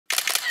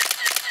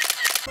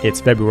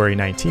It's February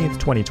 19th,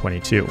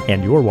 2022,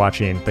 and you're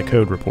watching The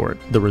Code Report.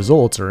 The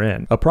results are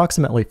in.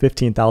 Approximately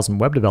 15,000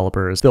 web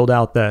developers filled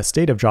out the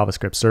State of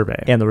JavaScript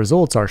survey, and the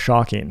results are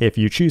shocking if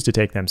you choose to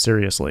take them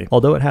seriously.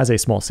 Although it has a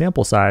small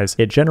sample size,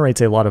 it generates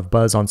a lot of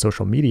buzz on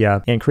social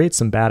media and creates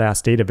some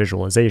badass data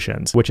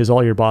visualizations, which is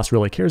all your boss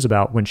really cares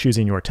about when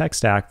choosing your tech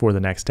stack for the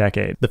next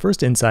decade. The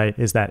first insight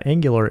is that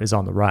Angular is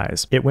on the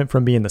rise. It went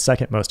from being the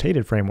second most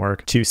hated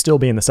framework to still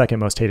being the second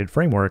most hated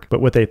framework,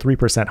 but with a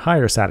 3%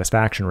 higher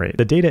satisfaction rate.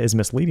 The data is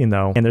misleading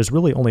though, and there's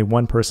really only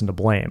one person to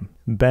blame: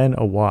 Ben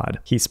Awad.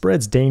 He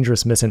spreads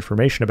dangerous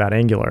misinformation about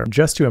Angular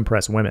just to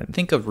impress women.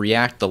 Think of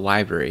React, the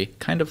library,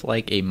 kind of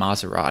like a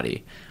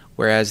Maserati,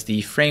 whereas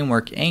the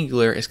framework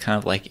Angular is kind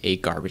of like a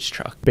garbage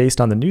truck.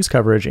 Based on the news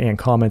coverage and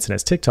comments in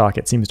his TikTok,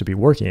 it seems to be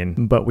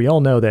working, but we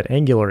all know that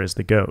Angular is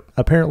the GOAT.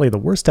 Apparently the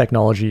worst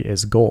technology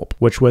is Gulp,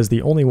 which was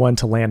the only one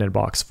to land in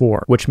box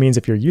 4, which means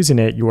if you're using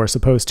it, you are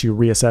supposed to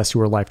reassess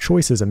your life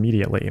choices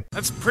immediately.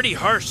 That's pretty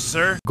harsh,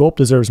 sir. Gulp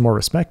deserves more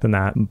respect than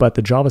that, but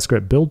the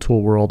JavaScript build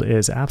tool world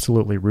is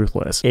absolutely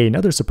ruthless.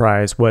 Another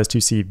surprise was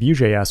to see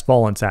Vue.js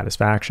fall in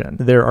satisfaction.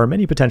 There are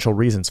many potential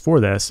reasons for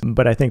this,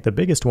 but I think the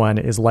biggest one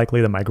is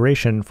likely the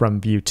migration from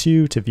Vue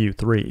 2 to Vue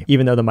 3.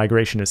 Even though the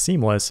migration is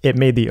seamless, it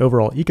made the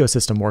overall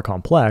ecosystem more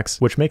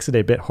complex, which makes it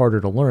a bit harder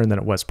to learn than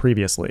it was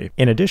previously.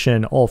 In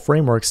addition, all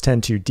frameworks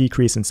tend to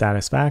decrease in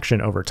satisfaction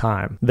over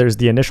time. There's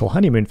the initial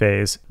honeymoon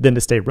phase, then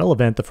to stay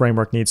relevant, the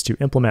framework needs to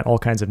implement all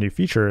kinds of new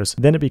features,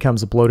 then it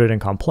becomes bloated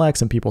and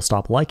complex and people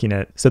stop liking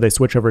it, so they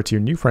switch over to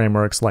new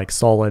frameworks like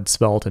Solid,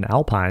 Svelte, and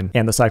Alpine,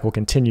 and the cycle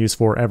continues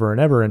forever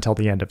and ever until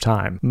the end of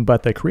time.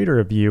 But the creator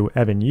of Vue,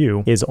 Evan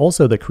You, is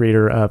also the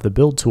creator of the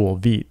build tool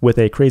Vite, with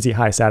a crazy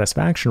high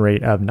satisfaction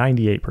rate of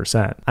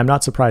 98%. I'm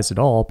not surprised at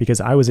all because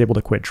I was able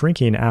to quit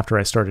drinking after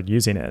I started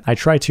using it. I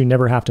try to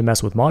never have to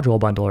mess with module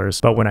bundlers,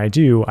 but when I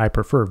do, I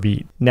prefer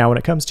Vite. Now when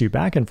it comes to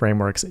backend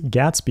frameworks,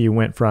 Gatsby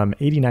went from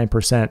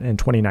 89% in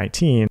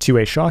 2019 to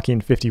a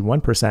shocking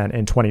 51%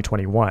 in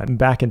 2021.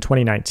 Back in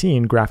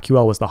 2019,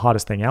 GraphQL was the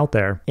hottest thing out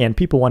there, and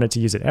people wanted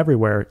to use it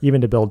everywhere, even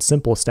to build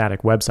simple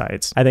static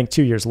websites. I think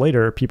 2 years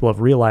later, people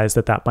have realized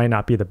that that might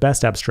not be the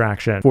best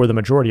abstraction for the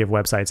majority of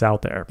websites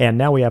out there. And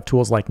now we have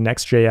tools like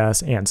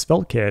Next.js and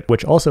SvelteKit,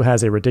 which also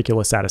has a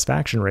ridiculous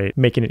satisfaction rate,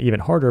 making it even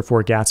harder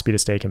for Gatsby to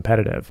stay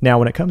competitive. Now,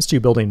 when it comes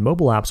to building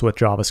mobile apps with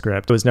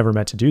JavaScript, it was never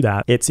meant to do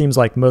that. It seems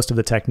like most of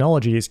the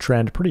technologies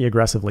trend pretty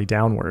aggressively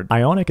downward.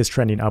 Ionic is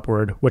trending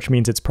upward, which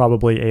means it's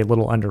probably a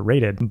little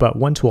underrated, but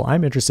one tool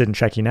I'm interested in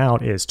checking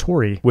out is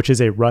Tori, which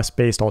is a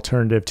Rust-based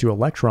alternative to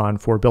Electron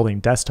for building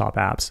desktop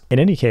apps. In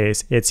any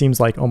case, it seems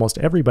like almost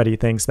everybody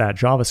thinks that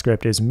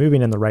JavaScript is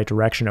moving in the right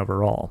direction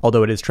overall,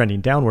 although it is trending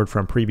downward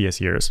from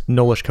previous years.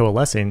 Nullish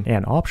coalescing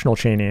and optional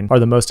chaining are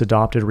the most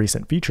adopted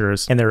recent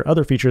features, and there are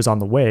other features on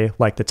the way,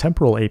 like the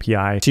temporal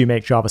API, to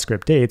make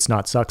JavaScript dates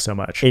not suck so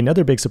much.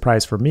 Another big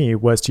surprise for me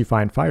was to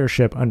find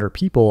Fireship under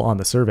people on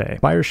the survey.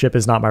 Fireship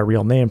is not my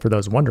real name for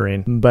those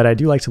wondering, but I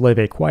do like to live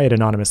a quiet,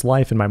 anonymous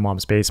life in my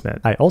mom's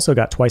basement. I also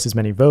got twice as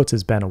many votes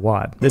as Ben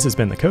Awad. This has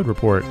been The Code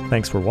Report.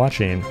 Thanks for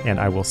watching, and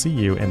I will see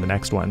you in the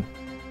next one.